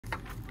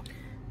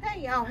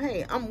Hey, y'all.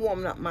 Hey, I'm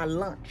warming up my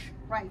lunch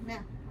right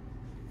now.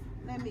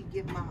 Let me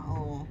get my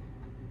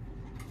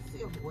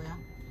silverware.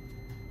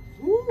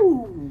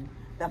 Ooh,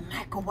 the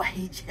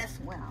microwave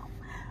just went off.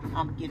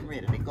 I'm getting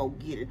ready to go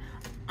get it.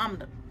 I'll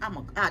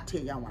tell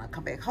y'all when I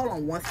come back. Hold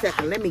on 1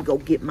 second. Let me go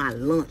get my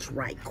lunch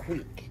right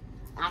quick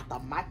out the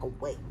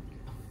microwave.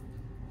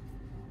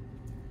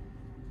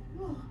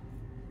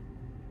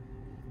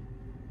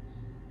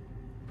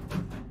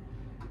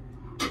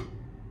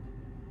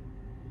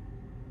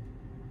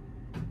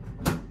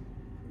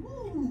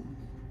 Ooh,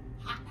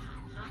 hot, hot,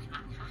 hot,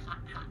 hot, hot,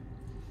 hot, hot.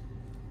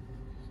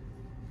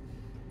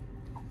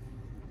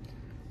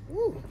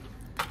 Ooh.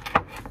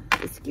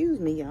 Excuse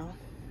me, y'all.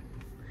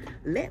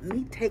 Let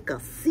me take a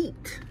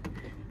seat.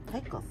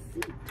 Take a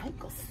seat.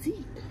 Take a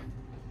seat.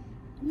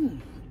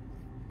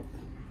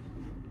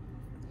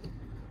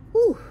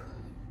 Ooh.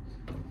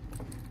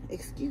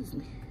 Excuse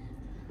me.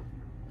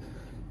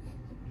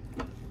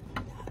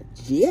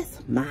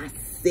 Just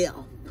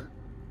myself.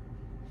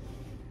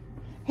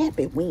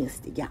 Happy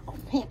Wednesday, y'all.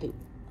 Happy.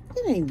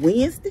 It ain't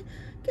Wednesday.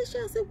 Guess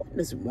y'all said, what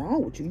is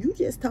wrong with you? You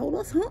just told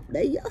us hump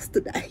day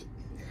yesterday.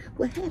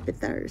 Well, happy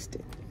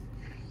Thursday.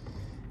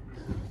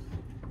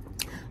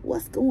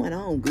 What's going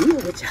on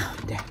good with y'all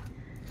today?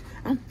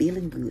 I'm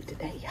feeling good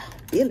today, y'all.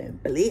 Feeling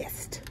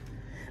blessed.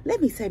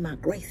 Let me say my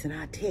grace and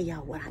I'll tell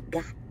y'all what I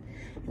got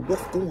and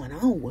what's going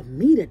on with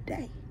me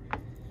today.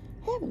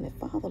 Heavenly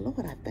Father,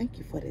 Lord, I thank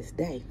you for this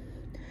day.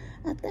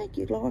 I thank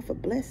you, Lord, for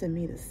blessing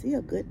me to see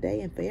a good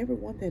day and for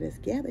everyone that is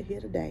gathered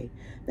here today.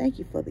 Thank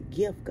you for the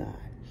gift, God.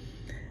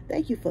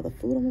 Thank you for the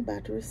food I'm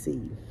about to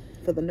receive,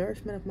 for the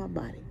nourishment of my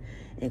body.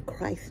 In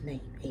Christ's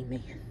name,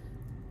 amen.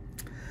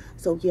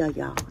 So, yeah,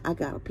 y'all, I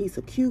got a piece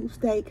of cube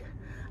steak.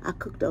 I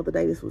cooked the other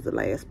day. This was the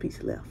last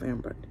piece left.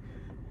 Amber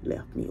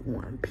left me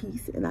one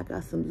piece. And I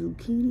got some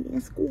zucchini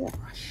and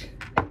squash.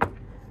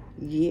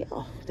 Yeah,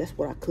 that's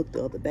what I cooked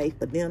the other day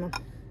for dinner.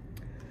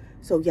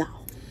 So,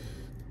 y'all,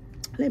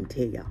 let me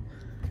tell y'all.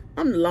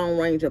 I'm the long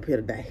range up here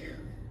today.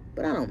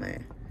 But I don't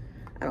mind.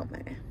 I don't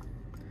mind.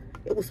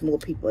 It was more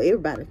people.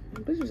 Everybody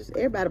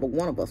but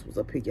one of us was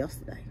up here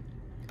yesterday.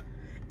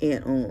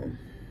 And,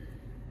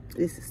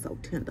 this is so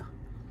tender.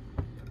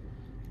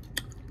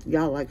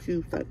 Y'all like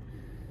shoes steak.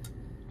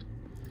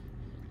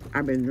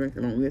 I've been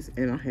drinking on this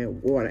and I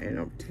had water and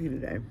a tea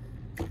today.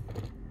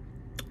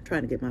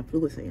 Trying to get my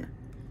fluids in.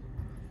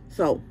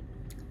 So,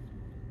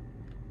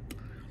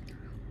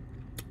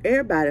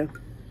 everybody,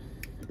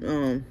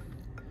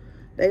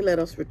 they let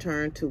us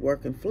return to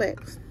working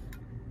flex.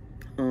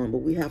 But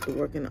we have to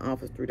work in the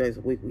office 3 days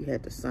a week. We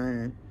had to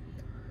sign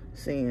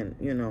saying,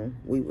 you know,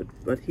 we would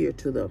adhere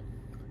to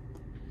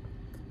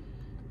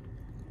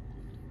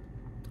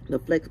the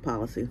flex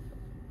policy.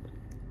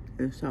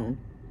 And so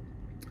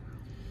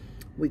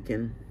we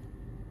can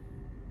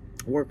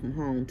work from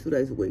home 2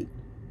 days a week.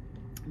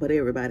 But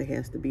everybody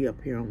has to be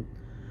up here on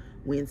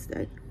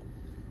Wednesday.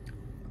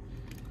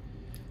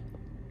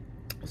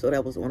 So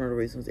that was one of the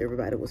reasons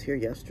everybody was here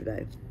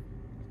yesterday.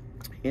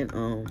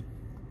 And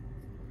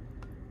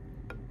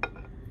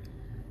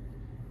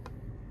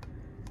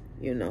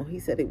you know, he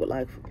said he would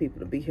like for people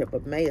to be here,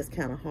 but May is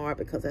kind of hard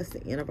because that's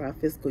the end of our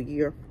fiscal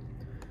year.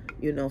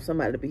 You know,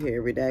 somebody to be here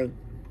every day.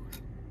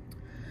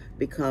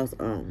 Because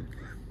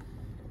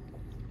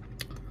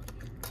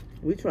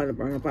we trying to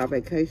burn up our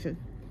vacation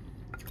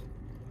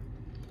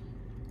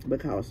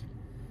because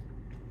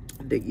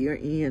the year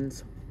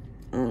ends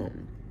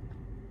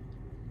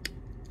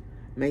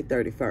May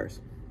 31st.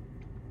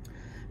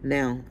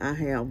 Now I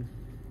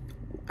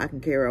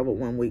can carry over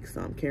 1 week, so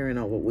I'm carrying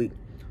over a week.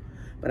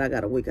 But I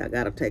got a week I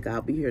gotta take.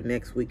 I'll be here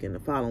next week, and the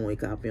following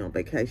week I'll be on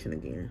vacation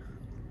again.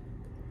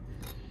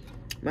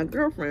 My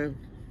girlfriend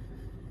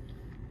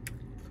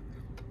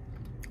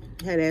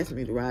had asked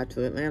me to ride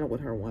to Atlanta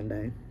with her one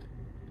day.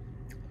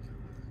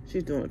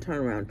 She's doing a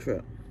turnaround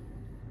trip.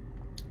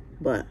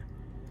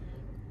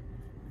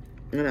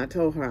 And I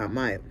told her I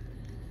might.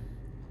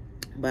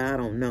 But I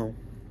don't know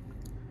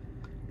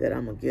that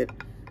I'm going to get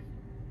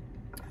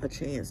a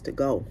chance to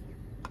go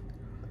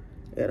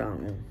at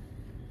all.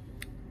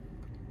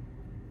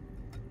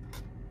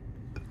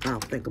 I'll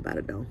think about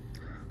it, though.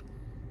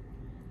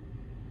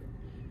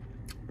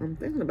 I'm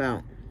thinking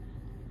about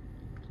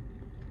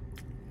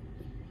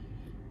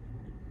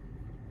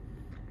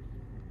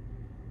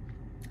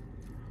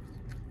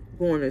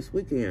going this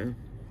weekend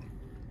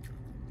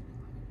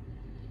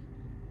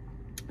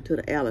to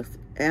the Alice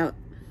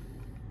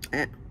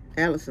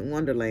in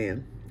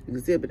Wonderland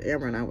exhibit.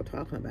 Amber and I were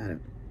talking about it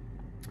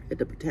at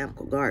the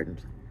Botanical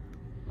Gardens.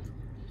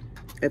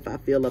 If I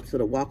feel up to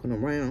the walking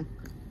around,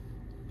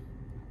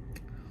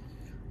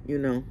 you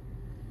know,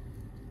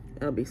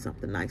 that'll be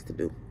something nice to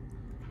do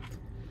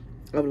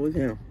over the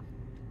weekend.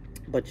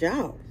 But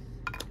y'all,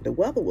 the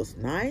weather was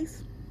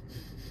nice.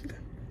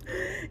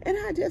 And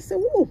I just said,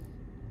 whoa.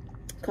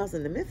 Because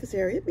in the Memphis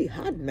area, it'd be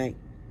hot in May.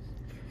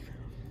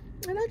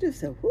 And I just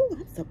said, whoo,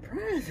 I'm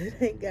surprised it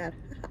ain't got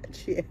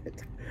hot yet.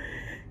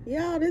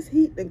 Y'all, this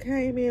heat that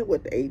came in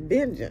with a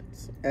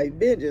vengeance. A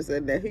vengeance.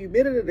 And the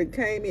humidity that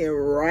came in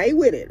right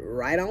with it.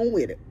 Right on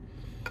with it.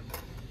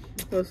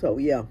 So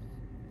yeah,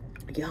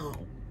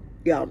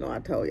 y'all know I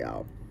told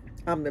y'all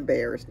I'm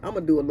embarrassed. I'm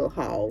gonna do a little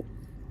haul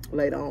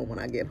later on when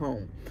I get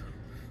home,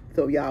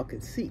 so y'all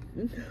can see.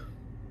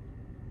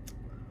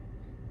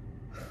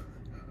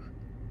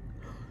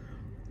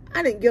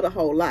 I didn't get a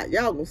whole lot.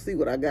 Y'all gonna see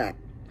what I got.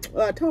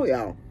 Well, I told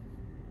y'all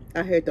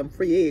I had them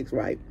free eggs,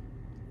 right?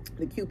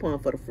 The coupon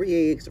for the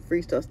free eggs, the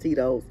free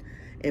Tostitos,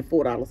 and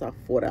 $4 off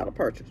a $4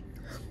 purchase.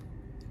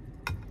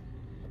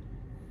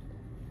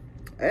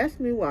 Ask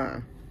me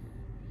why.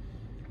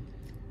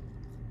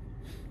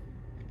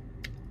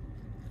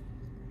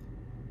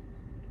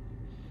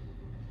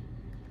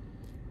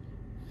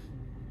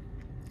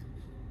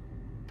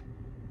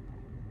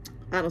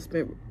 I done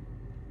spent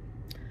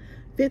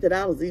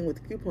 $50 even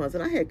with the coupons,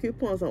 and I had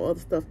coupons on other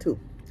stuff too.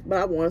 But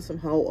I wanted some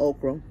whole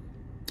okra.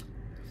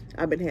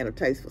 I've been having a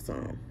taste for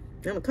some.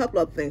 And a couple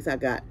other things I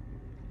got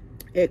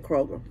at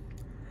Kroger.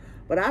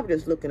 But I'm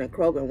just looking at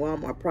Kroger and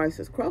Walmart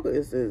prices. Kroger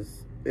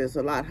is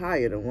a lot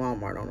higher than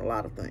Walmart on a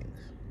lot of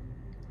things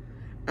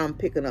I'm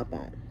picking up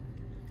on.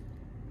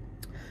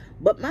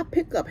 But my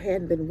pickup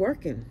hadn't been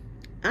working,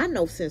 I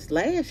know, since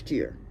last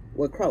year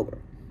with Kroger.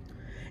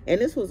 And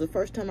this was the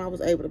first time I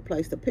was able to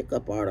place the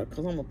pickup order, because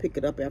I'm going to pick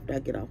it up after I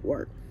get off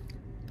work.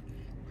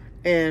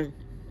 And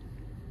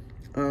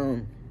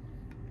I'm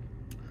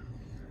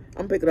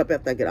picking it up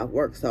after I get off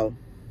work, so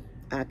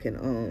I can,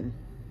 I'm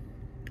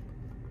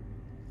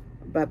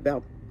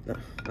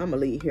going to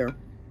leave here.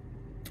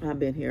 I've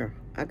been here.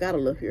 I got to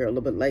leave here a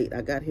little bit late.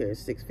 I got here at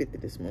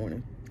 6:50 this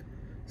morning.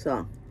 So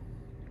I'm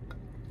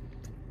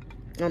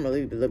going to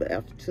leave a little bit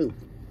after 2.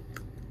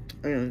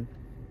 And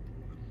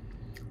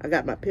I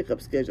got my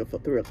pickup scheduled for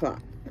 3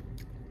 o'clock.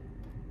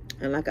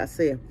 And like I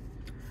said,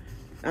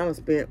 I done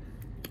spent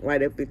right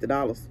at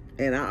 $50.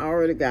 And I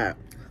already got,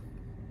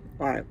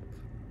 all right,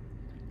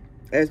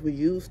 as we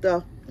use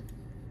stuff,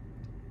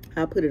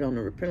 I put it on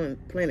the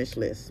replenish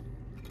list.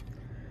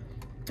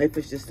 If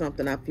it's just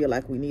something I feel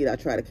like we need, I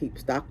try to keep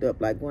stocked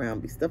up, like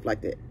ground beef, stuff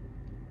like that.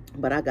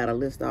 But I got a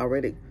list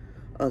already,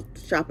 a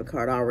shopping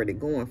cart already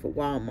going for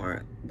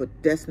Walmart. But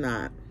that's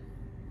not,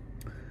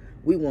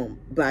 we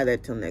won't buy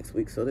that till next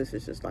week. So this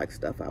is just like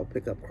stuff I'll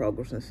pick up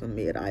Kroger's and some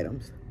mid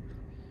items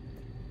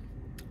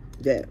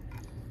that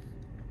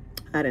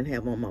I didn't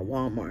have on my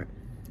Walmart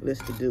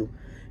list to do.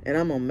 And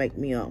I'm gonna make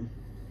me I'm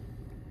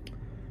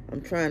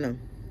trying to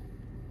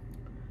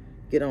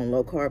get on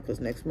low carb, because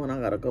next month I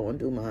gotta go and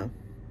do my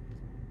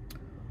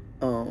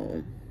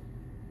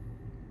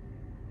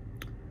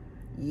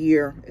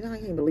year. I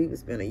can't believe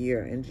it's been a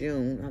year. In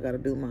June I gotta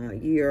do my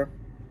year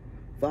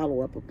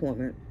follow-up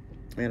appointment,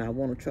 and I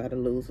want to try to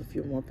lose a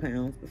few more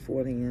pounds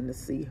before the end to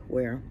see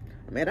where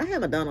I'm at. I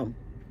haven't done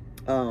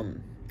a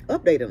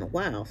update in a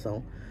while,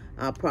 so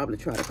I'll probably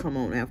try to come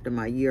on after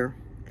my year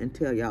and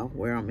tell y'all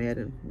where I'm at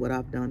and what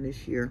I've done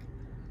this year.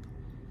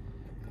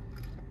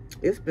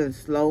 It's been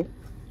slow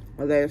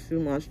the last few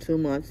months. 2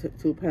 months,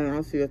 2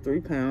 pounds here,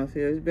 3 pounds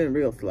here. It's been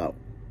real slow.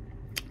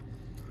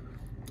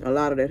 A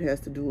lot of that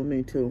has to do with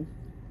me too.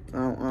 I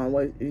don't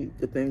always eat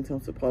the things I'm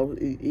supposed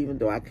to eat, even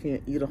though I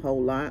can't eat a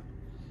whole lot.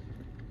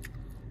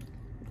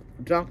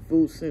 Junk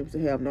food seems to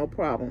have no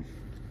problem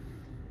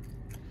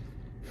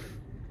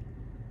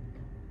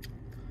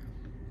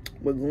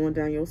with going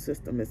down your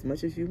system as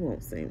much as you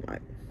want, seem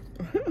like.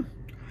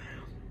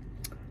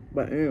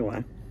 But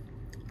anyway,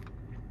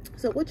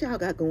 so what y'all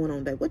got going on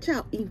today? What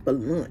y'all eat for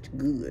lunch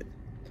good?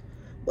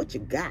 What you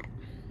got?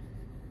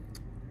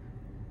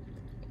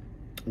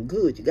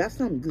 Good. You got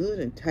something good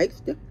and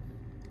tasty?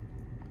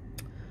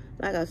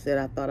 Like I said,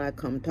 I thought I'd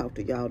come talk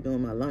to y'all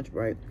during my lunch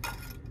break.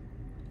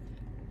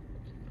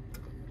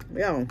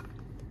 Y'all,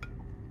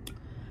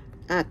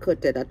 I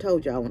cut that. I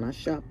told y'all when I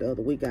shopped the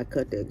other week, I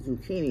cut that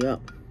zucchini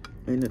up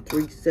into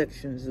 3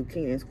 sections,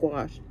 zucchini and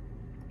squash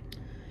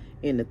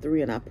into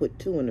 3, and I put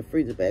 2 in the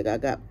freezer bag. I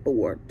got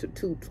 4 to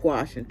 2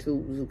 squash and 2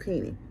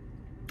 zucchini.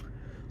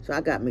 So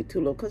I got me 2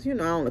 little, because you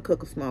know I only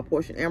cook a small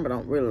portion. Amber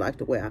don't really like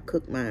the way I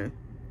cook mine.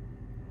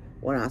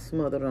 When I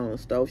smother it on the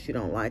stove, she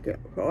don't like it.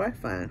 Oh, that's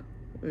fine.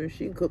 And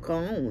she can cook her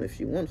own if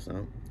she wants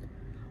some.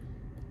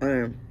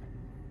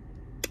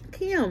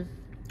 Kim,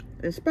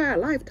 Inspired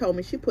Life, told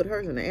me she put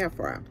hers in the air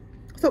fryer.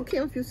 So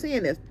Kim, if you're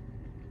seeing this,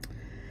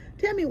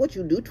 tell me what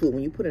you do to it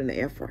when you put it in the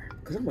air fryer,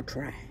 because I'm going to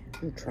try it.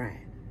 I'm going to try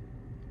it.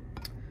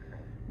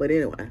 But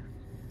anyway,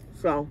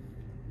 so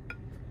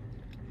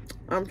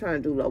I'm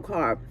trying to do low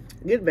carb.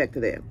 Get back to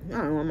that. I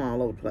don't know, I'm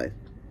all over the place.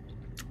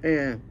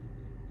 And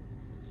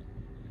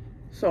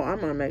so I'm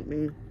going to make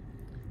me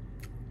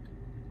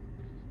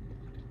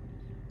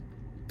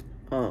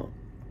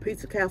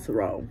pizza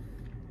casserole.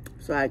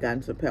 So I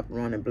got some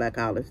pepperoni and black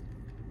olives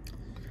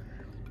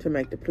to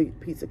make the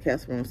pizza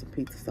casserole and some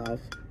pizza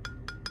sauce.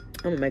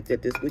 I'm going to make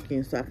that this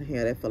weekend so I can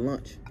have that for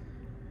lunch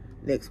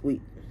next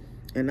week.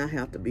 And I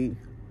have to be,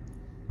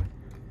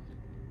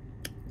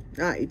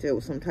 I eat that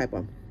with some type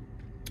of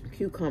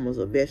cucumbers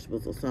or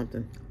vegetables or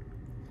something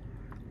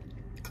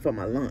for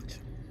my lunch.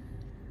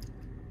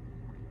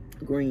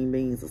 Green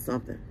beans or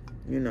something,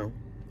 you know,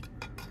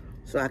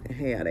 so I can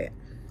have that.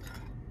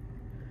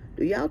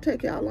 Do y'all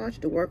take y'all lunch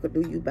to work or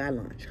do you buy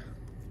lunch?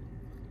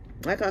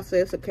 Like I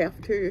said, it's a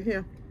cafeteria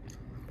here.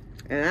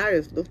 And I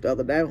just looked the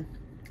other day. I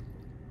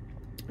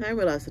didn't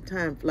realize the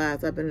time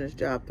flies. I've been in this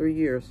job 3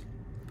 years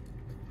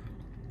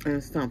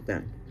and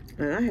something.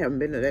 And I haven't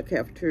been to that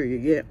cafeteria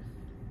yet.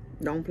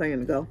 Don't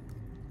plan to go.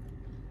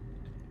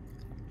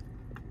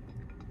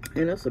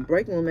 And it's a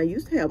break room. They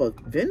used to have a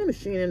vending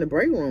machine in the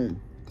break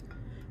room.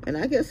 And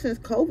I guess since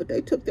COVID,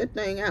 they took that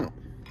thing out.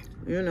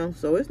 You know,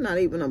 so it's not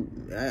even a...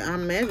 I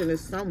imagine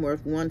it's somewhere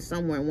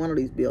in one of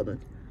these buildings.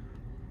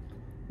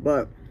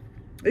 But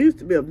it used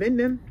to be a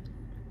vending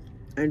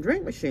and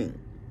drink machine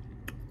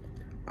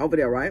over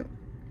there, right?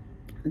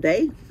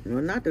 They...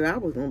 Well, not that I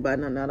was going to buy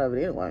nothing out of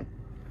it anyway.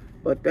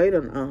 But they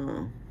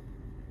done...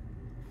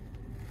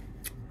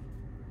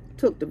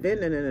 took the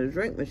vending and the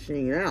drink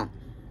machine out.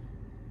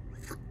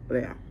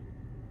 There.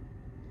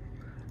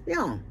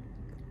 Yeah.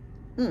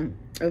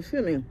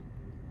 Excuse me.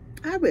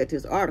 I read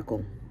this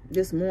article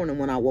this morning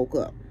when I woke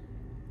up.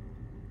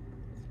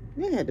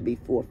 It had to be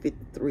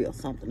 4:53 or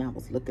something. I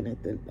was looking at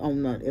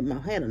I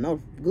had a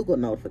Google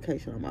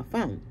notification on my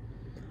phone.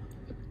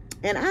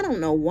 And I don't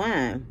know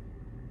why,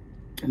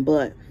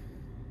 but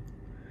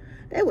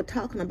they were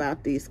talking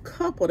about this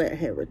couple that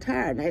had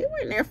retired. Now, they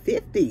were in their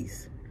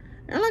 50s.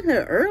 And like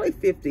their early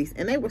 50s.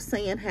 And they were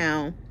saying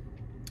how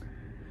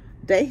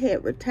they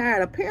had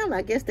retired. Apparently,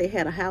 I guess they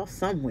had a house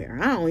somewhere.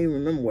 I don't even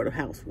remember where the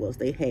house was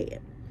they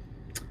had.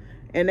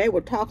 And they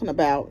were talking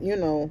about, you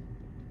know,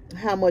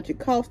 how much it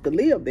costs to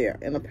live there.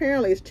 And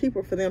apparently it's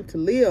cheaper for them to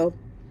live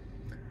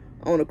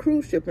on a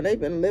cruise ship. And they've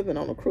been living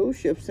on a cruise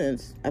ship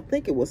since, I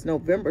think it was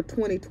November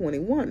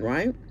 2021,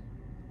 right?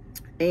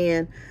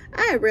 And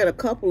I had read a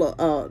couple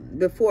of,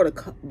 before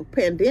the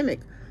pandemic,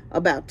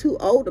 about 2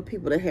 older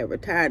people that had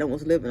retired and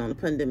was living on the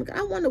pandemic.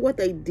 I wonder what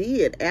they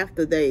did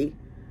after they...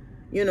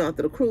 You know,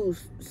 after the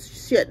cruise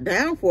shut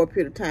down for a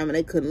period of time and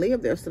they couldn't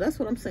live there. So that's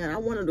what I'm saying. I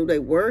wonder, do they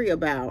worry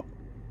about,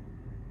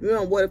 you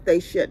know, what if they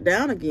shut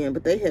down again?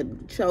 But they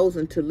had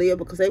chosen to live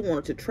because they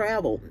wanted to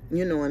travel,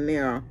 you know, in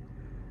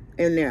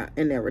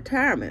their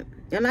retirement.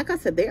 And like I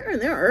said, they're in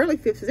their early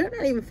 50s. They're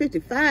not even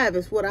 55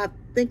 is what I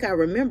think I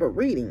remember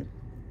reading.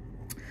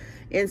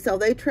 And so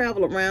they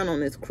travel around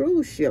on this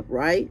cruise ship,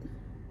 right?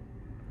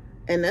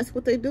 And that's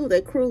what they do.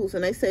 They cruise.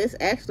 And they say it's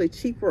actually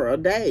cheaper a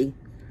day.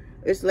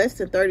 It's less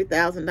than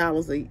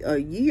 $30,000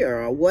 a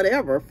year or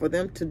whatever for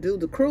them to do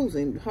the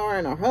cruising, her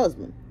and her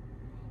husband.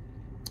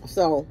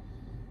 So,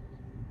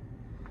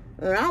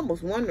 and I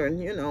was wondering,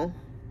 you know,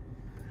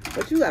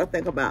 but you got to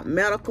think about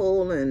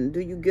medical and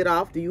do you get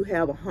off? Do you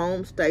have a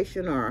home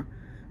station or,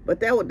 but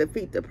that would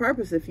defeat the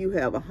purpose if you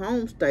have a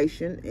home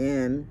station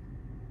and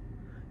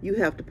you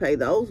have to pay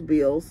those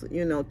bills,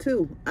 you know,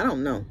 too. I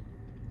don't know.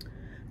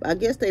 But I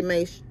guess they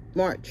made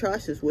smart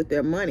choices with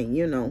their money,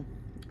 you know.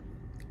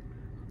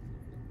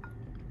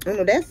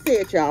 And that's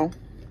it, y'all.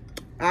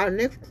 Our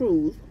next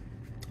cruise,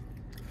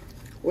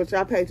 which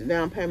I paid the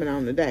down payment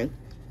on today.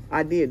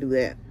 I did do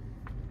that.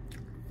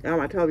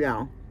 I told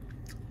y'all.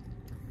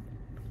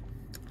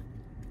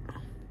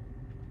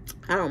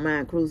 I don't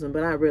mind cruising,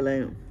 but I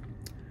really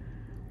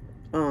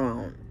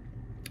don't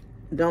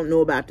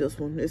know about this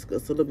one. It's a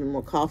little bit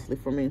more costly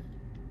for me.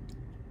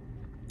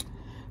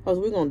 Because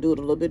we're going to do it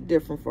a little bit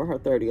different for her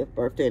 30th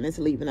birthday. And it's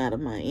leaving out of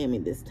Miami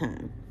this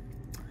time.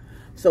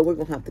 So we're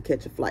going to have to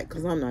catch a flight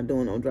because I'm not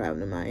doing no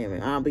driving to Miami.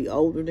 I'll be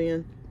older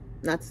then.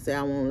 Not to say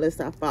I won't unless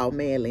I fall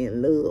madly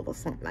in love or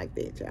something like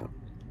that, y'all.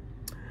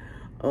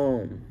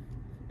 I'm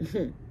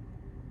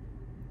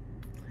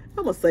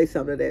going to say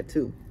something to that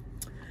too.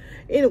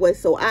 Anyway,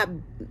 so I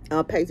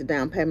paid the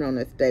down payment on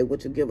this day,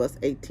 which will give us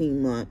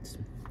 18 months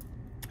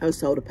or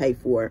so to pay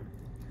for it.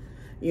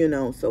 You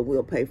know, so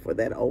we'll pay for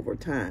that over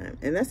time.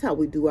 And that's how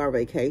we do our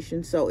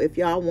vacation. So if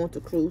y'all want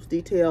the cruise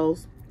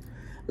details,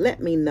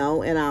 let me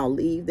know and I'll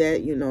leave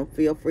that. You know,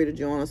 feel free to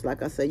join us.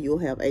 Like I said, you'll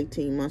have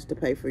 18 months to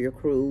pay for your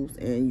cruise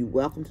and you're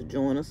welcome to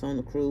join us on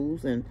the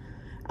cruise. And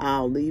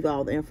I'll leave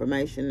all the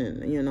information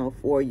and, you know,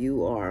 for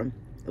you, or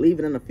leave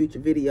it in a future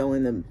video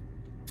in the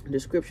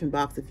description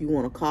box if you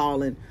want to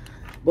call and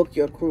book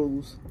your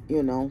cruise,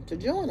 you know, to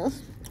join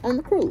us on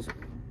the cruise.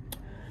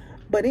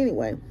 But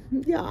anyway,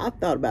 yeah, I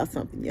thought about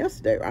something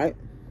yesterday, right?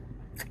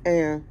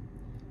 And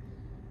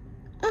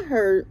I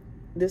heard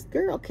this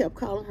girl kept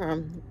calling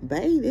her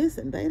Bae this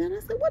and Bae that. And I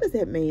said, what is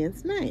that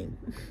man's name?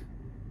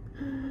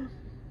 I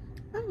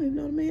don't even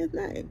know the man's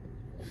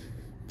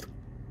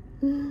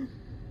name.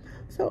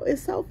 So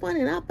it's so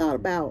funny. And I thought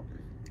about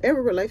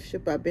every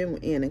relationship I've been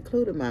in,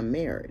 including my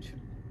marriage.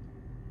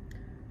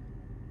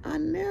 I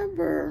don't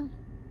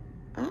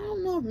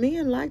know if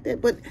men like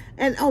that. But,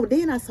 and oh,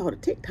 then I saw the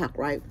TikTok,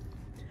 right?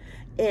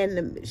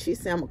 And she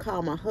said, I'm going to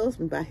call my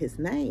husband by his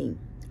name.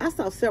 I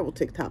saw several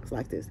TikToks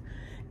like this.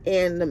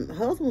 And the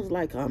husband was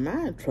like, am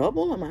I in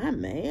trouble? Am I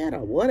mad or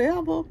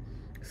whatever?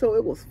 So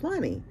it was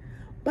funny.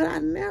 But I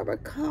never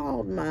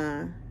called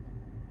my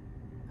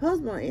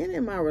husband or any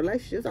of my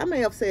relationships. I may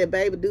have said,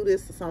 baby, do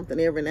this or something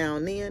every now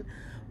and then.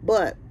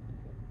 But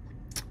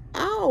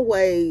I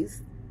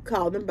always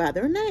called them by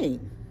their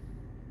name.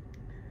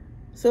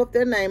 So if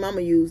their name, I'm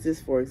going to use this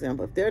for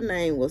example. If their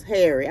name was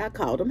Harry, I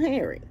called them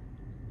Harry.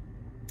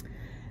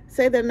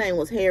 Say their name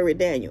was Harry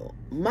Daniel.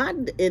 My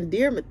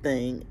endearment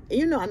thing,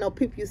 you know, I know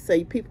people used to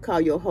say people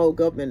call your whole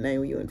government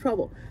name when you're in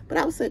trouble. But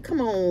I would say, come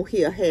on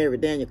here, Harry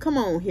Daniel. Come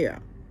on here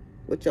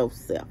with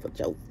yourself, with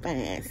your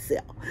fine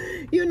self.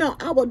 You know,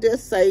 I would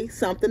just say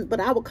something,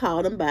 but I would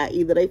call them by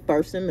either their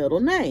first and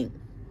middle name.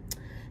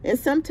 And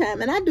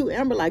sometimes, and I do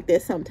Amber like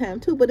that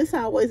sometimes too, but it's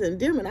always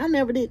endearment. I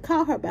never did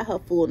call her by her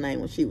full name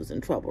when she was in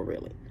trouble,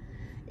 really.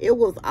 It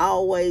was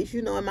always,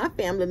 you know, and my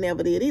family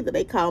never did either.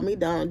 They called me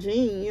Donna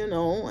Jean, you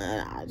know.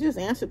 I just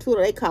answered to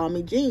her. They call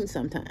me Jean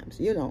sometimes,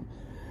 you know.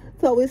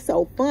 So it's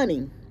so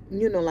funny,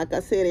 you know, like I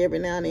said, every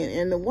now and then.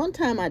 And the one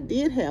time I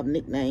did have a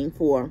nickname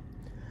for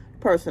the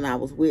person I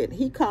was with,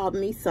 he called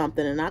me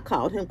something, and I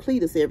called him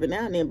Cletus every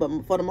now and then.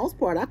 But for the most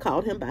part, I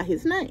called him by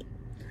his name.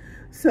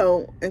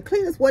 So, and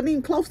Cletus wasn't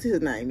even close to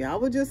his name, y'all.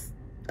 Was just,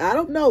 I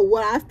don't know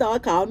why I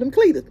started calling him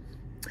Cletus.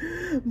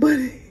 But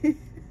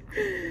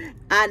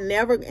I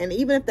never, and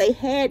even if they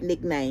had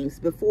nicknames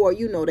before,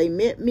 you know, they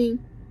met me,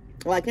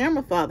 like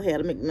my father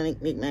had a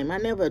nickname, I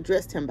never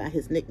addressed him by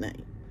his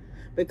nickname.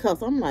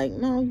 Because I'm like,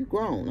 no, you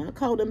grown. I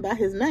called him by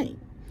his name.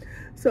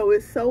 So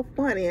it's so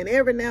funny. And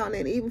every now and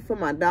then, even for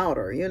my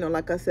daughter, you know,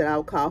 like I said,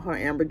 I'll call her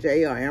Amber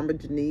J or Amber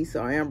Janice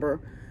or Amber,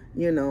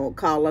 you know,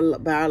 call her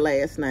by her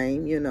last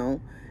name, you know.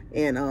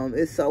 And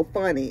it's so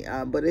funny,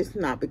 but it's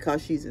not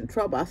because she's in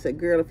trouble. I said,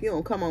 girl, if you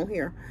don't come on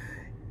here.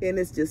 And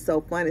it's just so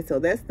funny. So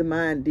that's the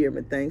my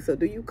endearment thing. So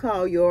do you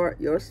call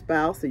your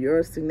spouse or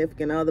your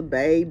significant other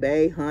babe,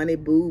 honey,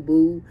 boo,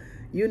 boo?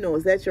 You know,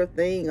 is that your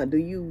thing? Or do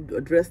you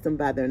address them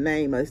by their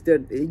name? Or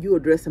you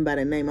address them by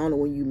their name only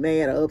when you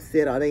mad or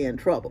upset or they in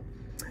trouble?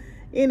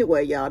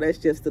 Anyway, y'all, that's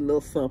just a little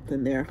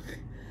something there.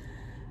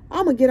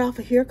 I'm going to get off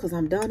of here because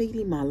I'm done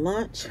eating my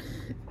lunch.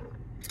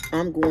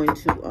 I'm going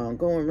to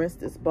go and rinse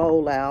this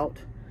bowl out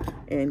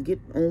and get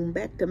on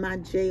back to my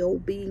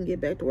job and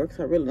get back to work.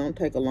 So I really don't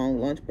take a long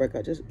lunch break.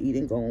 I just eat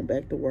and go on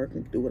back to work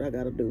and do what I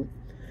got to do.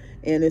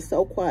 And it's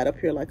so quiet up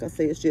here. Like I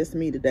say, it's just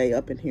me today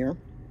up in here.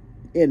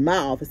 In my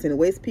office.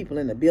 Anyway, it's people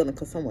in the building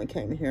because someone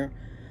came in here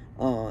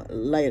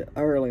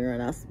earlier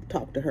and I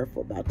talked to her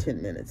for about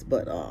 10 minutes.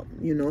 But,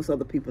 you know, it's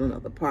other people in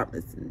other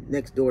apartments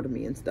next door to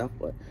me and stuff.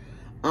 But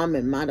I'm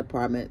in my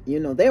department. You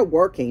know, they're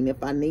working.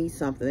 If I need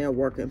something, they're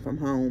working from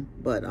home.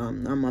 But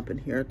I'm up in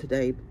here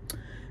today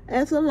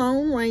as a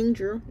Lone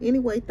Ranger.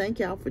 Anyway, thank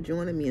y'all for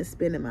joining me and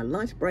spending my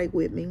lunch break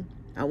with me.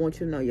 I want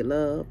you to know you're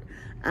loved.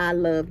 I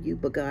love you,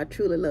 but God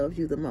truly loves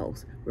you the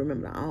most.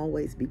 Remember to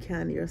always be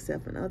kind to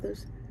yourself and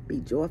others. Be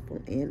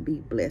joyful and be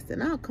blessed.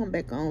 And I'll come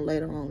back on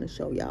later on and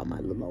show y'all my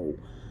little old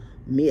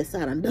mess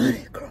I done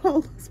at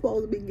Kroll. I'm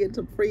supposed to be getting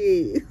some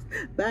free eggs.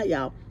 Bye,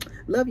 y'all.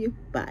 Love you.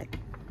 Bye.